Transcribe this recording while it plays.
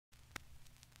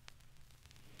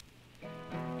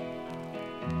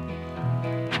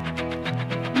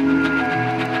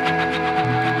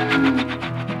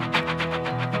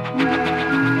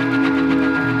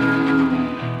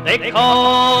They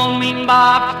call me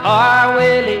Boxcar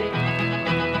Willie.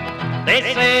 They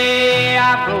say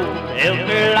I rode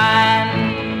every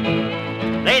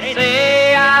line. They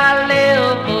say I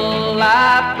live a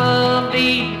life of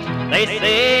ease. They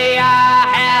say I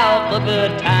have a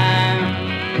good time.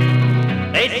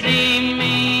 They see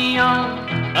me on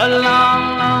a long,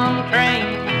 long train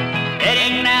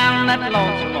heading down that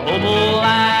lonesome hobo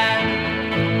line.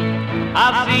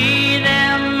 I'll see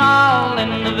them all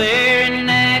in the very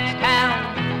next town.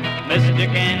 Mr.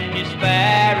 Can you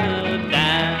spare a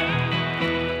dime?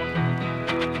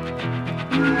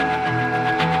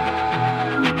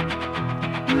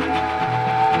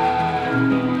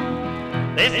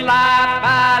 This life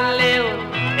I live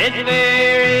is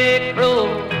very cruel,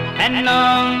 and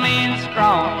none means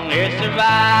strong or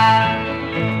survive.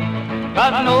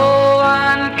 'Cause no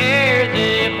one cares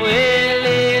if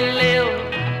Willie lives,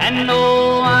 and no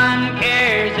one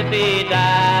cares if he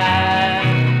dies.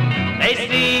 They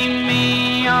see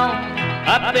me on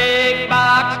a big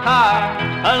boxcar,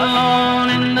 alone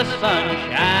in the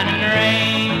sunshine and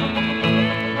rain.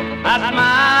 I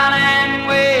smile and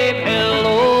wave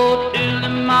hello to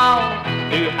them all,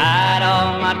 to hide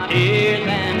all my tears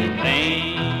and pain.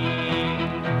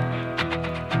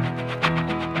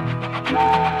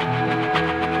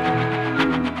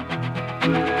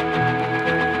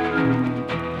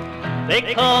 They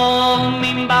call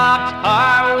me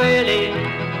Boxcar Willie.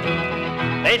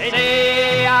 They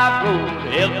say I've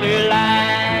rode every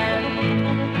line.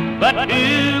 But who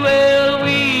will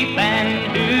weep and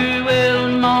who will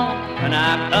mourn when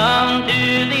I come to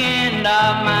the end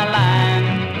of my line?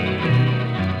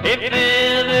 If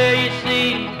ever you see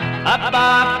a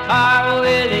Boxcar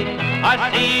Willie, or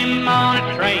see him on a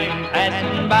train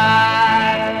passing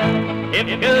by, if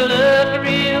you look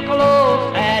real